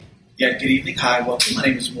Yeah, good evening. Hi, welcome. My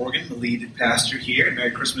name is Morgan, the lead pastor here, and Merry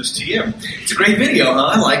Christmas to you. It's a great video,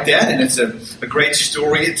 huh? I like that, and it's a great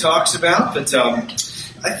story it talks about, but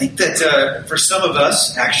I think that for some of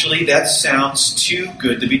us, actually, that sounds too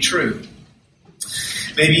good to be true.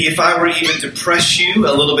 Maybe if I were even to press you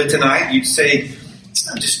a little bit tonight, you'd say, it's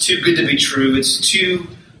not just too good to be true, it's too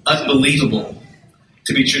unbelievable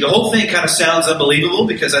to be true. The whole thing kind of sounds unbelievable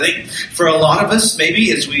because I think for a lot of us,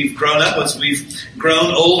 maybe as we've grown up, as we've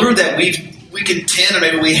grown older, that we can tend, or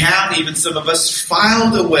maybe we have even some of us,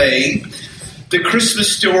 filed away the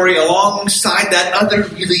Christmas story alongside that other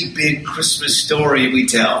really big Christmas story we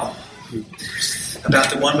tell.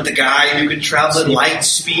 About the one with the guy who can travel at light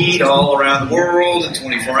speed all around the world in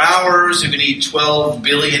 24 hours, who can eat 12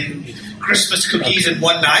 billion Christmas cookies in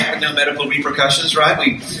one night with no medical repercussions,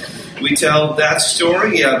 right? We tell that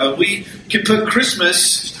story, yeah, but we can put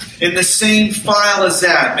Christmas in the same file as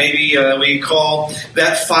that. Maybe we call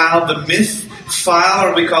that file the myth file,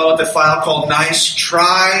 or we call it the file called Nice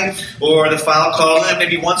Try, or the file called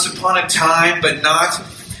maybe Once Upon a Time, but not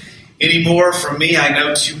anymore. For me, I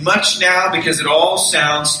know too much now because it all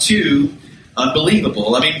sounds too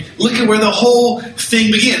unbelievable. I mean, look at where the whole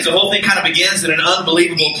thing begins. The whole thing kind of begins in an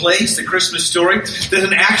unbelievable place. The Christmas story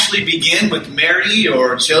doesn't actually begin with Mary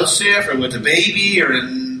or Joseph or with a baby or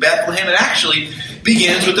in Bethlehem. It actually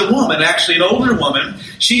begins with a woman, actually an older woman.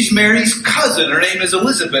 She's Mary's cousin. Her name is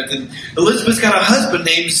Elizabeth. And Elizabeth's got a husband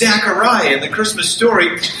named Zachariah. And the Christmas story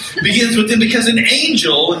begins with them because an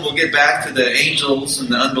angel, and we'll get back to the angels and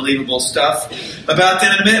the unbelievable stuff about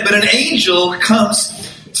them in a minute, but an angel comes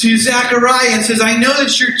to Zachariah and says, I know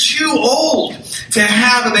that you're too old to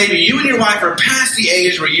have a baby. You and your wife are past the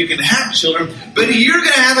age where you can have children, but you're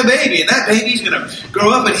going to have a baby, and that baby's going to grow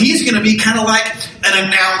up, and he's going to be kind of like an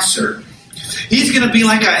announcer. He's going to be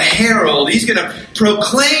like a herald. He's going to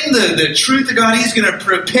proclaim the truth of God. He's going to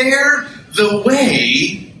prepare the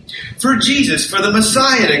way for Jesus, for the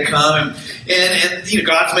Messiah to come. And you know,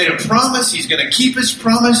 God's made a promise. He's going to keep his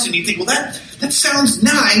promise. And you think, well, that sounds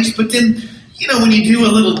nice, but then, you know, when you do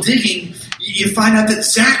a little digging, you find out that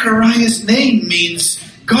Zachariah's name means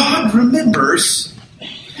God remembers,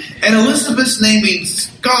 and Elizabeth's name means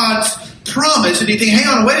God's promise. And you think, hang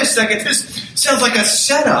on, wait a second, this sounds like a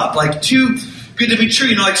setup, like too good to be true.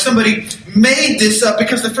 You know, like somebody made this up,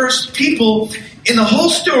 because the first people in the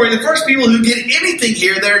whole story, the first people who get anything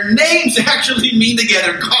here, their names actually mean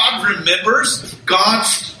together. God remembers,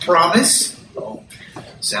 God's promise. Oh,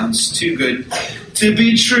 sounds too good to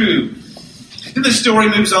be true. Then the story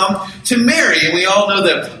moves on to Mary, and we all know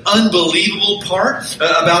the unbelievable part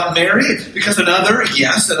about Mary, because another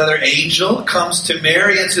angel comes to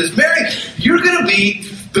Mary and says, Mary, you're going to be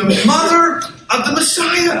the mother of the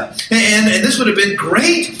Messiah. And this would have been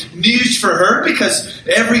great news for her, because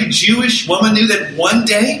every Jewish woman knew that one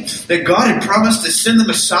day that God had promised to send the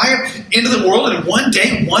Messiah into the world, and one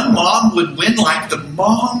day one mom would win like the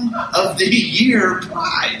Mom of the Year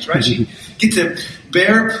prize, right? She'd get to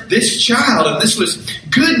bear this child, and this was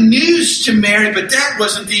good news to Mary, but that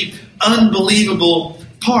wasn't the unbelievable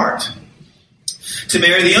part. To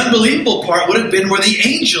Mary, the unbelievable part would have been where the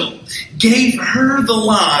angel gave her the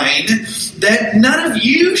line that none of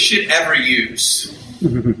you should ever use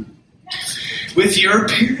with your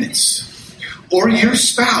parents or your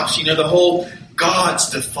spouse. You know, the whole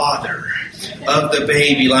God's the father of the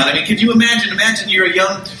baby line. I mean, could you imagine you're a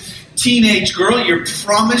young teenage girl, you're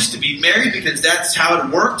promised to be married, because that's how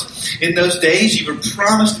it worked in those days. You were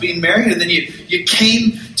promised to be married, and then you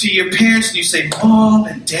came to your parents and you say, Mom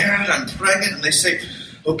and Dad, I'm pregnant. And they say,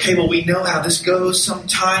 okay, well, we know how this goes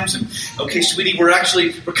sometimes. And okay, sweetie, we're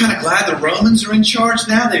kind of glad the Romans are in charge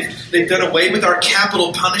now. They've done away with our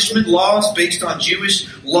capital punishment laws based on Jewish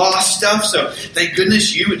law stuff. So thank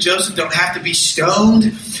goodness you and Joseph don't have to be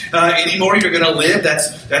stoned anymore. You're going to live.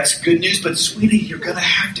 That's good news. But sweetie, you're going to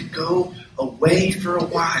have to go away for a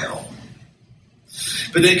while.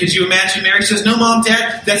 But then could you imagine Mary says, no, Mom,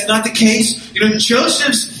 Dad, that's not the case. You know,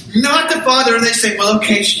 Joseph's not the father. And they say, well,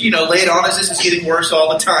 okay, you know, lay it on us. This is getting worse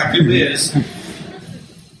all the time. Who is?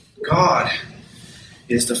 God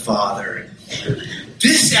is the Father.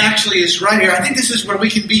 This actually is right here. I think this is where we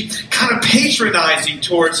can be kind of patronizing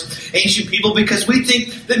towards ancient people, because we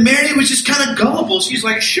think that Mary was just kind of gullible. She's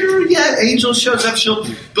like, sure, yeah, angel shows up, she'll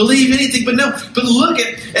believe anything. But no, but look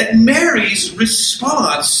at Mary's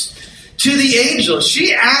response to the angel.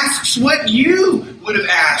 She asks what you would have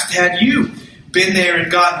asked had you been there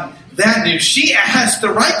and gotten that news. She asked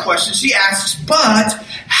the right question. She asks, but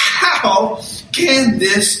how can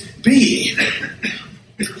this be?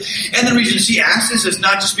 And the reason she asks this is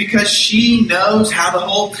not just because she knows how the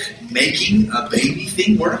whole making a baby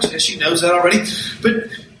thing works, and she knows that already, but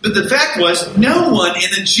But the fact was, no one in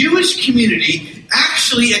the Jewish community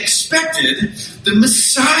actually expected the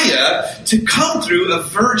Messiah to come through a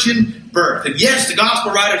virgin birth. And yes, the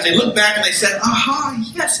gospel writers, they look back and they said, aha,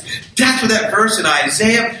 yes, that's what that verse in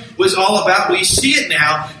Isaiah was all about. We see it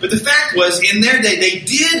now. But the fact was, in their day, they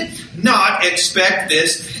did not expect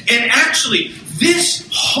this. And actually, this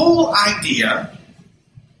whole idea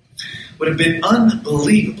would have been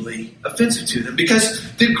unbelievably offensive to them, because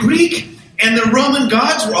the Greek and the Roman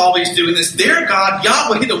gods were always doing this. Their God,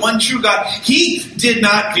 Yahweh, the one true God, he did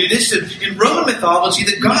not do this. In Roman mythology,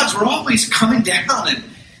 the gods were always coming down and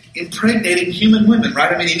impregnating human women,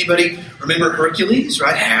 right? I mean, anybody remember Hercules,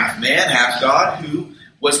 right? Half man, half God. Who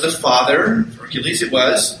was the father of Hercules? It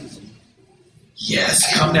was,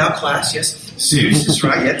 yes, come now, class, yes, Zeus, that's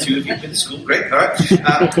right. Yeah, 2 of you have been to school. Great, all right.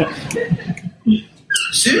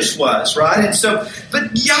 Zeus was, right? And so,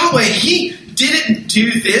 but Yahweh, he didn't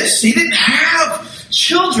do this. He didn't have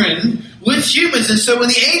children with humans. And so when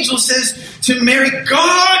the angel says to Mary,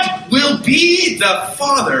 God will be the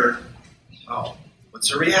father, oh,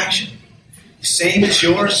 what's her reaction? Same as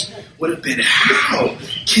yours would have been. How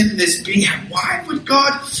can this be? Why would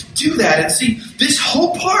God do that? And see, this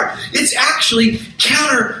whole part, it's actually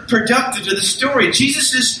counterproductive to the story.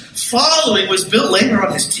 Jesus' following was built later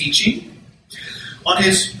on his teaching, on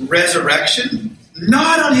his resurrection,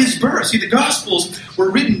 not on his birth. See, the Gospels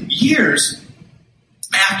were written years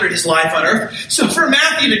after his life on earth. So for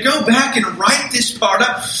Matthew to go back and write this part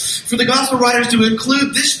up, for the Gospel writers to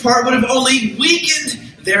include this part, would have only weakened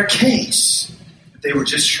their case. They were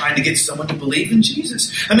just trying to get someone to believe in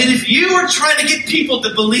Jesus. I mean, if you were trying to get people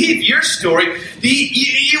to believe your story,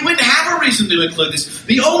 you wouldn't have a reason to include this.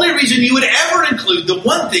 The only reason you would ever include the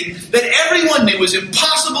one thing that everyone knew was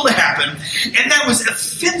impossible to happen, and that was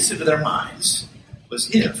offensive to their minds,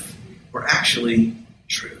 was if were actually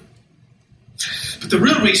true. But the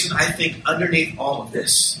real reason, I think, underneath all of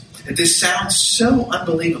this, that this sounds so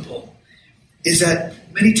unbelievable, is that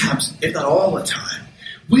many times, if not all the time,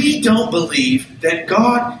 we don't believe that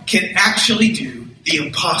God can actually do the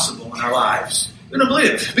impossible in our lives. We don't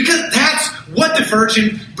believe it. Because that's what the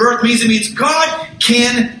virgin birth means. It means God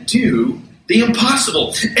can do the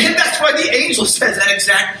impossible. And that's why the angel says that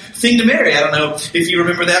exact thing to Mary. I don't know if you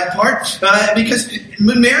remember that part. Because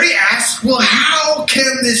when Mary asks, well, how can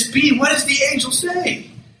this be? What does the angel say?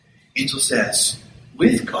 The angel says,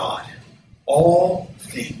 with God, all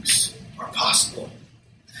things are possible.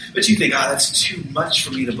 But you think, that's too much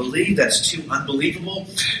for me to believe. That's too unbelievable.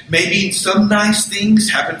 Maybe some nice things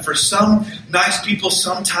happen for some nice people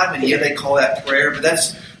sometime, and yeah, they call that prayer, but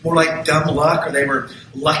that's more like dumb luck, or they were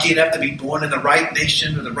lucky enough to be born in the right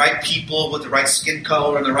nation, or the right people with the right skin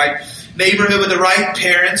color, or the right neighborhood with the right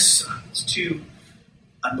parents. It's too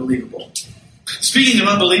unbelievable. Speaking of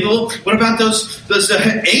unbelievable, what about those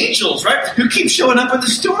angels, right? Who keep showing up in the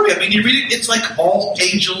story? I mean, you read it, it's like all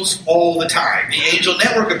angels all the time. The Angel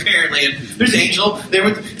Network, apparently. And there's an angel there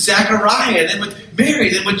with Zechariah, and then with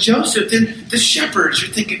Mary, then with Joseph, then the shepherds.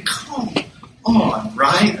 You're thinking, come on,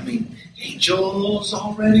 right? I mean, angels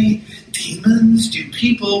already, demons. Do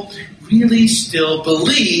people really still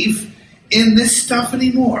believe in this stuff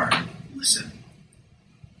anymore? Listen.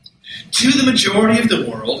 To the majority of the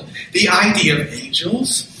world, the idea of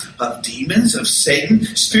angels, of demons, of Satan,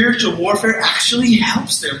 spiritual warfare actually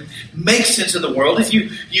helps them make sense of the world. If you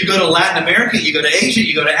go to Latin America, you go to Asia,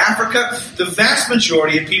 you go to Africa, the vast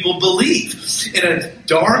majority of people believe in a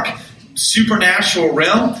dark, supernatural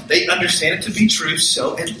realm. They understand it to be true,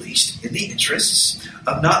 so at least in the interests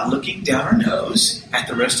of not looking down our nose at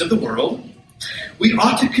the rest of the world, we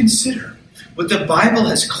ought to consider what the Bible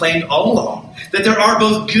has claimed all along, that there are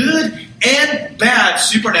both good and bad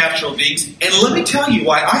supernatural beings. And let me tell you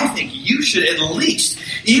why I think you should at least,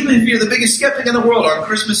 even if you're the biggest skeptic in the world on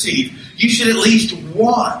Christmas Eve, you should at least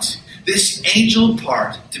want this angel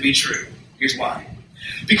part to be true. Here's why.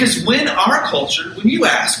 Because when our culture, when you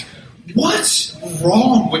ask, what's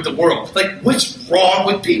wrong with the world? Like, what's wrong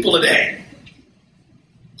with people today?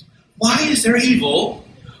 Why is there evil?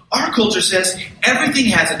 Our culture says everything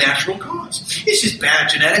has a natural cause. It's just bad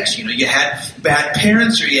genetics. You had bad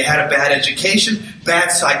parents, or you had a bad education,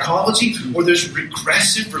 bad psychology, or there's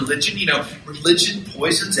regressive religion. Religion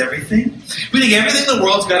poisons everything. We think everything in the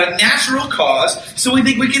world's got a natural cause, so we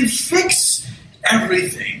think we can fix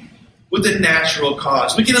everything with a natural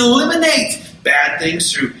cause. We can eliminate bad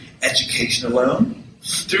things through education alone,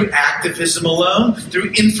 through activism alone,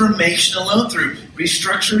 through information alone, through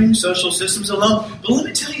restructuring social systems alone. But let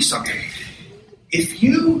me tell you something. If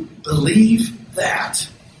you believe that,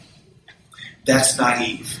 that's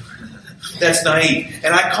naive. That's naive.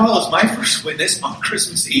 And I call as my first witness on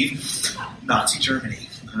Christmas Eve, Nazi Germany.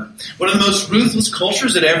 One of the most ruthless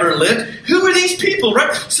cultures that ever lived. Who are these people,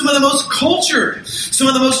 right? Some of the most cultured, some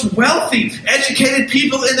of the most wealthy, educated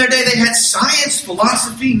people in their day. They had science,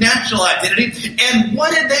 philosophy, national identity. And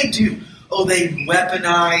what did they do? Oh, they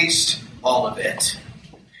weaponized all of it.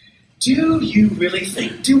 Do you really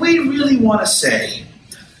think, do we really want to say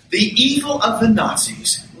the evil of the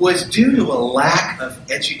Nazis was due to a lack of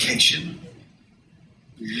education?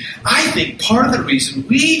 I think part of the reason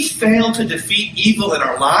we fail to defeat evil in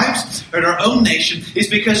our lives or in our own nation is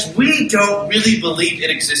because we don't really believe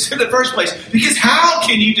it exists in the first place. Because how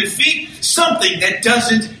can you defeat something that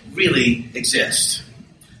doesn't really exist?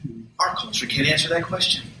 Our culture can't answer that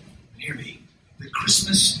question. Hear me. The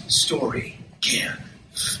Christmas story can.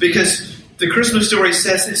 Because the Christmas story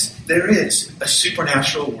says this: there is a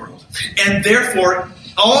supernatural world. And therefore,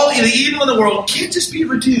 all the evil in the world can't just be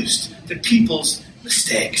reduced to people's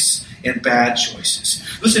mistakes and bad choices.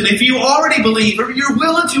 Listen, if you already believe or you're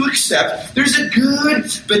willing to accept there's a good,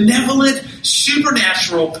 benevolent,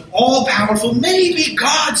 supernatural, all-powerful, maybe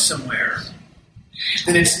God somewhere,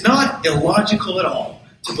 then it's not illogical at all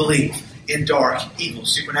to believe in dark, evil,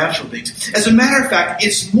 supernatural beings. As a matter of fact,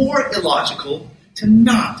 it's more illogical to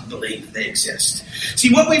not believe they exist.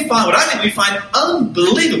 See, what I think we find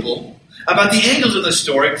unbelievable about the angels in the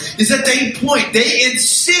story is that they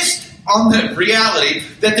insist on the reality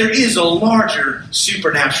that there is a larger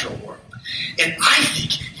supernatural world. And I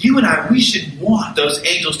think you and I, we should want those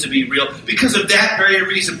angels to be real because of that very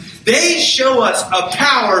reason. They show us a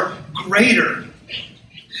power greater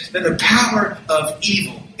than the power of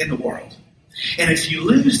evil in the world. And if you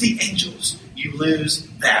lose the angels, you lose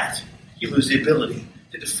that. You lose the ability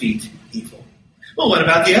to defeat evil. Well, what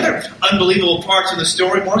about the other unbelievable parts of the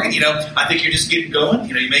story, Morgan? I think you're just getting going.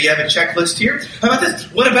 You may have a checklist here. How about this?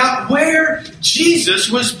 What about where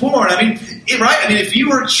Jesus was born? Right? If you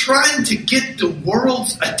were trying to get the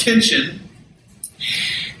world's attention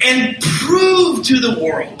and prove to the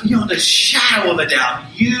world, beyond a shadow of a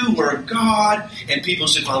doubt, you were God and people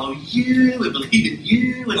should follow you and believe in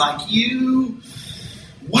you and like you,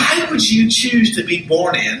 why would you choose to be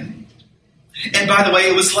born in? And by the way,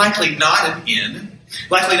 it was likely not an inn,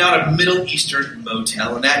 likely not a Middle Eastern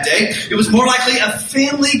motel in that day. It was more likely a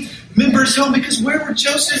family member's home, because where were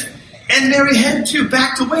Joseph and Mary headed to?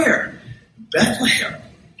 Back to where? Bethlehem.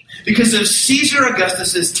 Because of Caesar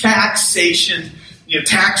Augustus's taxation,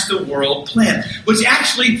 tax the world plan, which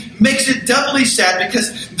actually makes it doubly sad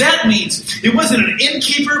because that means it wasn't an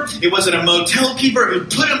innkeeper, it wasn't a motel keeper who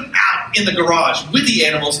put him out in the garage with the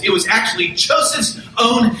animals. It was actually Joseph's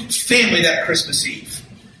own family that Christmas Eve,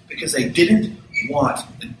 because they didn't want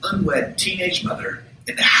an unwed teenage mother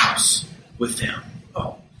in the house with them.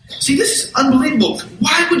 Oh, see, this is unbelievable.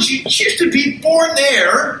 Why would you choose to be born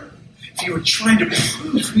there if you were trying to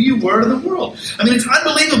prove who you were to the world? It's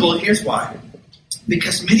unbelievable. Here's why.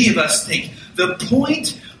 Because many of us think the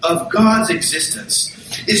point of God's existence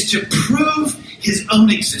is to prove his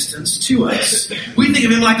own existence to us. We think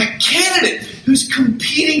of him like a candidate who's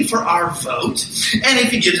competing for our vote. And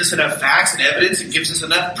if he gives us enough facts and evidence and gives us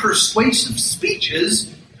enough persuasive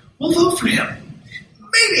speeches, we'll vote for him.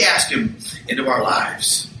 Maybe ask him into our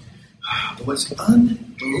lives. But what's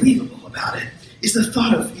unbelievable about it is the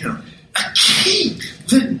thought of, a king,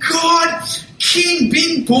 the God king,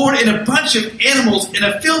 being born in a bunch of animals in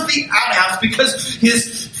a filthy outhouse because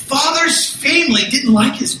his father's family didn't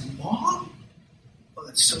like his mom? Oh,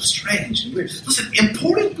 that's so strange and weird. Listen,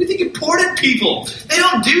 we think important people, they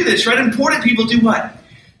don't do this, right? Important people do what?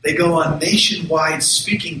 They go on nationwide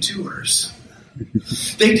speaking tours.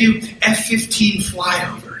 They do F-15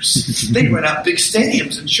 flyovers. They rent out big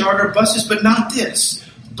stadiums and charter buses, but not this.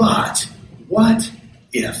 But what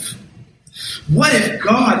if? What if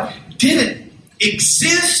God didn't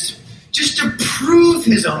exist just to prove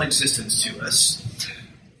his own existence to us?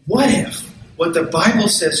 What if what the Bible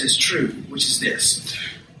says is true, which is this,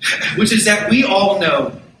 which is that we all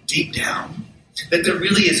know deep down that there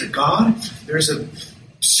really is a God, there's a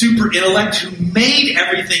super intellect who made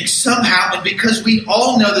everything somehow, and because we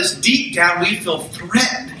all know this deep down, we feel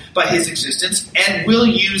threatened by his existence, and we'll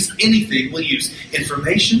use anything. We'll use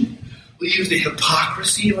information. We'll use the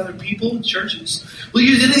hypocrisy of other people in churches. We'll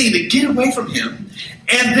use anything to get away from him.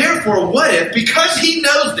 And therefore, what if, because he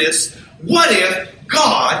knows this, what if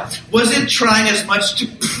God wasn't trying as much to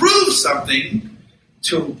prove something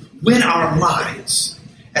to win our minds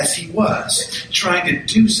as he was trying to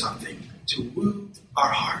do something to woo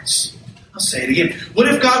our hearts? I'll say it again. What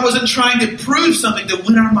if God wasn't trying to prove something to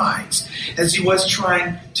win our minds as he was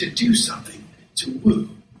trying to do something to woo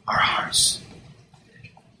our hearts?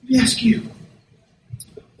 Let me ask you,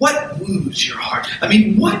 what woos your heart?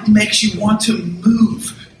 What makes you want to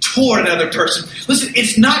move toward another person. Listen,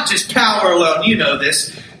 it's not just power alone, you know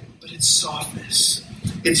this, but it's softness,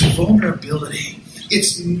 it's vulnerability,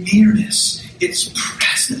 it's nearness, it's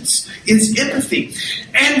presence, it's empathy.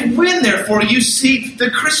 And when, therefore, you see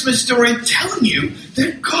the Christmas story telling you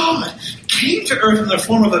that God came to earth in the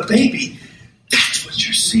form of a baby, that's what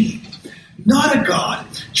you're seeing. Not a God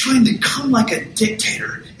trying to come like a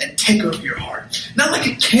dictator and take over your heart. Not like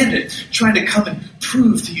a candidate trying to come and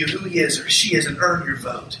prove to you who he is or she is and earn your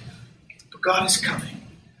vote. But God is coming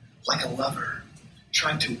like a lover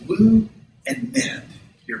trying to woo and mend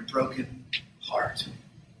your broken heart.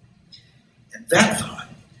 And that thought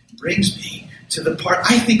brings me to the part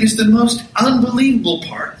I think is the most unbelievable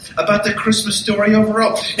part about the Christmas story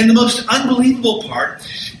overall. And the most unbelievable part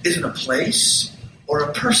isn't a place or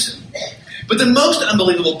a person. But the most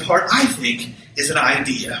unbelievable part, I think, is an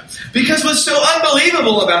idea. Because what's so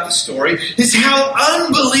unbelievable about the story is how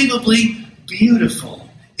unbelievably beautiful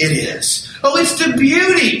it is. Oh, it's the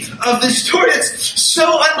beauty of this story that's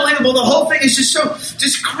so unbelievable. The whole thing is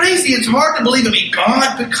just crazy. It's hard to believe. I mean,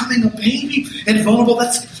 God becoming a baby and vulnerable,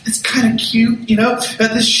 that's kind of cute, you know.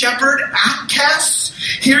 The shepherd outcasts,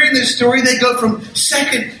 hearing this story, they go from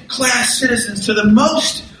second-class citizens to the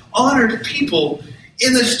most honored people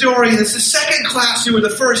in the story. It's the second class who were the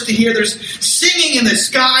first to hear there's singing in the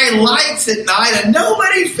sky, lights at night, a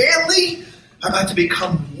nobody family about to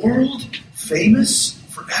become world famous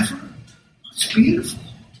forever. It's beautiful.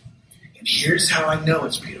 And here's how I know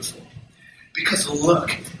it's beautiful. Because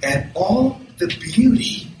look at all the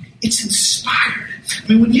beauty. It's inspired. I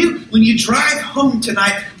mean, when you drive home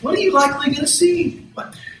tonight, what are you likely going to see?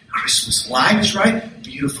 What? Christmas lights, right?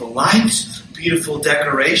 Beautiful lights, beautiful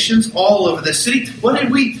decorations all over the city. What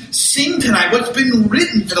did we sing tonight? What's been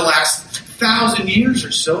written for the last 1,000 years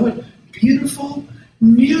or so? Beautiful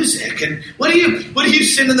music. And what do you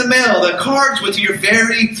send in the mail? The cards with your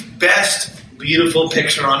very best beautiful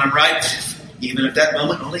picture on them, right? Even if that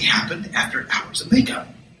moment only happened after hours of makeup.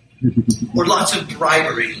 Or lots of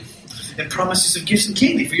bribery and promises of gifts and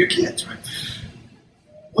candy for your kids, right?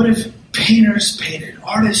 What if painters painted,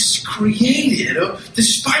 artists created,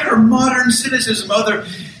 despite our modern cynicism, they're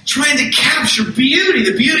trying to capture beauty,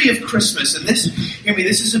 the beauty of Christmas. And this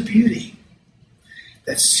is a beauty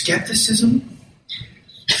that skepticism,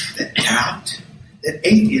 that doubt, that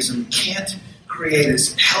atheism can't create,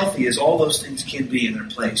 as healthy as all those things can be in their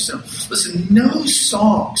place. So listen, no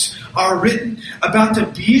songs are written about the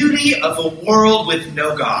beauty of a world with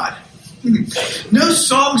no God. No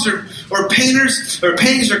songs or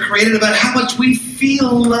paintings are created about how much we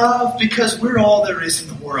feel love because we're all there is in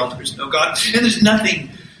the world. There's no God. And there's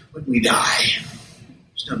nothing when we die.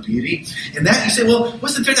 There's no beauty. And that, you say, well,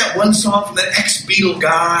 wasn't there that one song from that ex-Beatle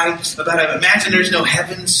guy about imagine there's no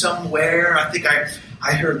heaven somewhere? I think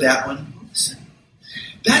I heard that one. Listen,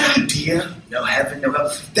 that idea, no heaven, no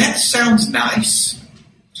hell, that sounds nice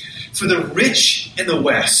for the rich in the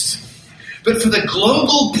West. But for the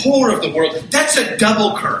global poor of the world, that's a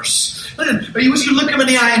double curse. Listen, as you look them in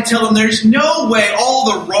the eye and tell them there's no way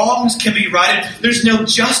all the wrongs can be righted, there's no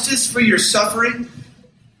justice for your suffering,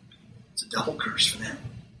 it's a double curse for them.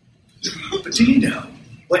 But do you know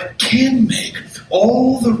what can make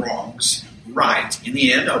all the wrongs right in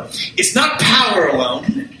the end? Oh, it's not power alone.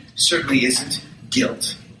 It certainly isn't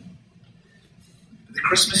guilt. The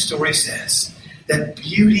Christmas story says that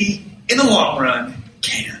beauty in the long run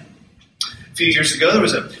can. A few years ago, there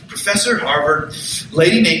was a professor at Harvard,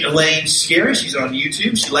 lady named Elaine Scarry. She's on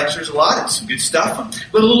YouTube. She lectures a lot. It's some good stuff.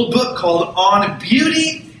 A little book called On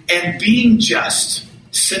Beauty and Being Just.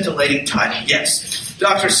 Scintillating title. Yes.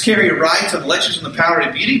 Dr. Scarry writes on Lectures on the Power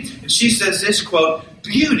of Beauty, and she says this, quote,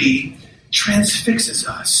 beauty transfixes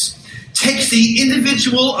us, takes the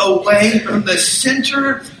individual away from the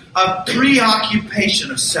center of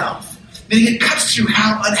preoccupation of self, meaning it cuts through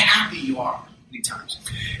how unhappy you are many times,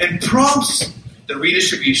 and prompts the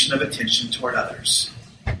redistribution of attention toward others.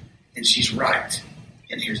 And she's right.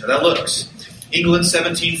 And here's how that looks. England,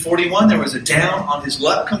 1741, there was a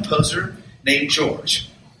down-on-his-luck composer named George.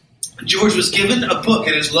 George was given a book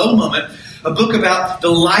at his low moment, a book about the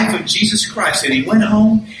life of Jesus Christ. And he went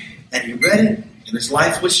home and he read it, and his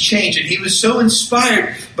life was changed. And he was so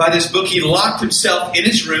inspired by this book, he locked himself in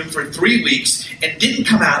his room for 3 weeks and didn't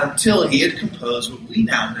come out until he had composed what we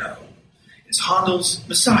now know as Handel's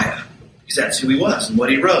Messiah. Because that's who he was and what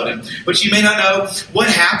he wrote. But you may not know what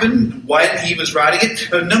happened, why he was writing it.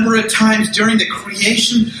 A number of times during the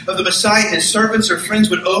creation of the Messiah, his servants or friends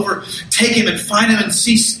would overtake him and find him and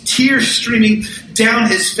see tears streaming down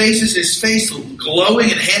his face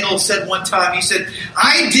glowing. And Handel said one time, he said,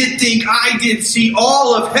 I did think I did see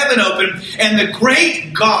all of heaven open and the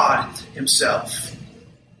great God himself.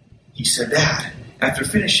 He said that after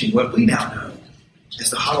finishing what we now know as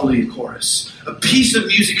the Hallelujah Chorus, a piece of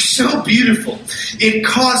music so beautiful, it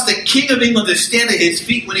caused the King of England to stand at his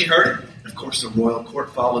feet when he heard it. Of course, the royal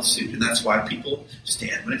court followed suit, and that's why people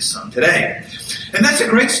stand when it's sung today. And that's a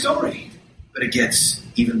great story, but it gets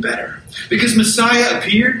even better. Because Messiah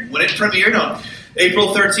appeared when it premiered on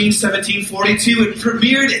April 13, 1742. It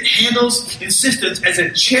premiered at Handel's insistence as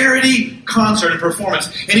a charity concert and performance.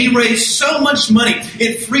 And he raised so much money,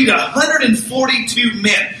 it freed 142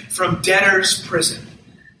 men from debtor's prison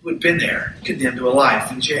who had been there, condemned to a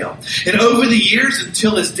life in jail. And over the years,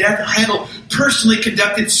 until his death, Handel personally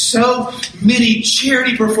conducted so many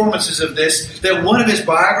charity performances of this that one of his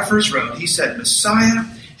biographers wrote, he said, Messiah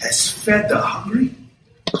has fed the hungry,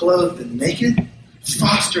 clothed the naked,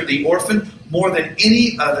 fostered the orphan more than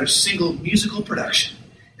any other single musical production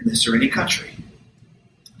in this or any country.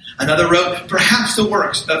 Another wrote, perhaps the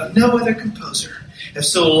works of no other composer have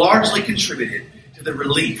so largely contributed to the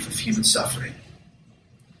relief of human suffering.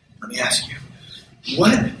 Let me ask you,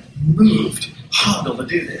 what moved Handel to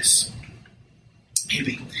do this?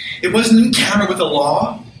 Maybe it was an encounter with the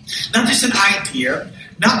law, not just an idea,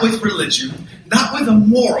 not with religion, not with a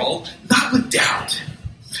moral, not with doubt.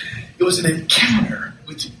 It was an encounter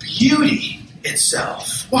with beauty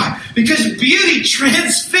itself. Why? Because beauty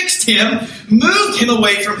transfixed him, moved him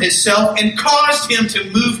away from himself, and caused him to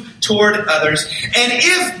move toward others. And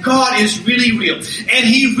if God is really real, and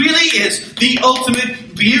he really is the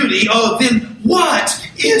ultimate beauty, then what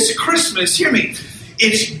is Christmas? Hear me.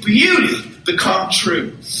 It's beauty become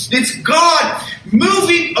true. It's God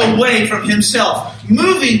moving away from himself,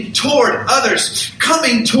 moving toward others,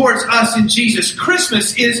 coming towards us in Jesus.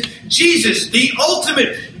 Christmas is Jesus, the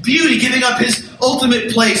ultimate beauty, giving up his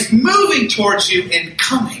ultimate place, moving towards you and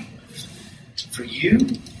coming for you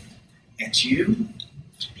and you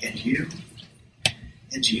and you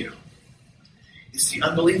and you. It's the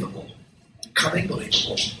unbelievable becoming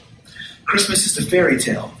believable. Christmas is the fairy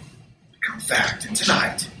tale become fact. And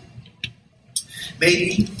tonight,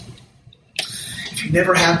 maybe if you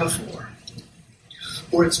never have before,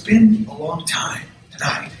 or it's been a long time,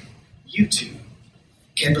 tonight, you too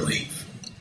can believe.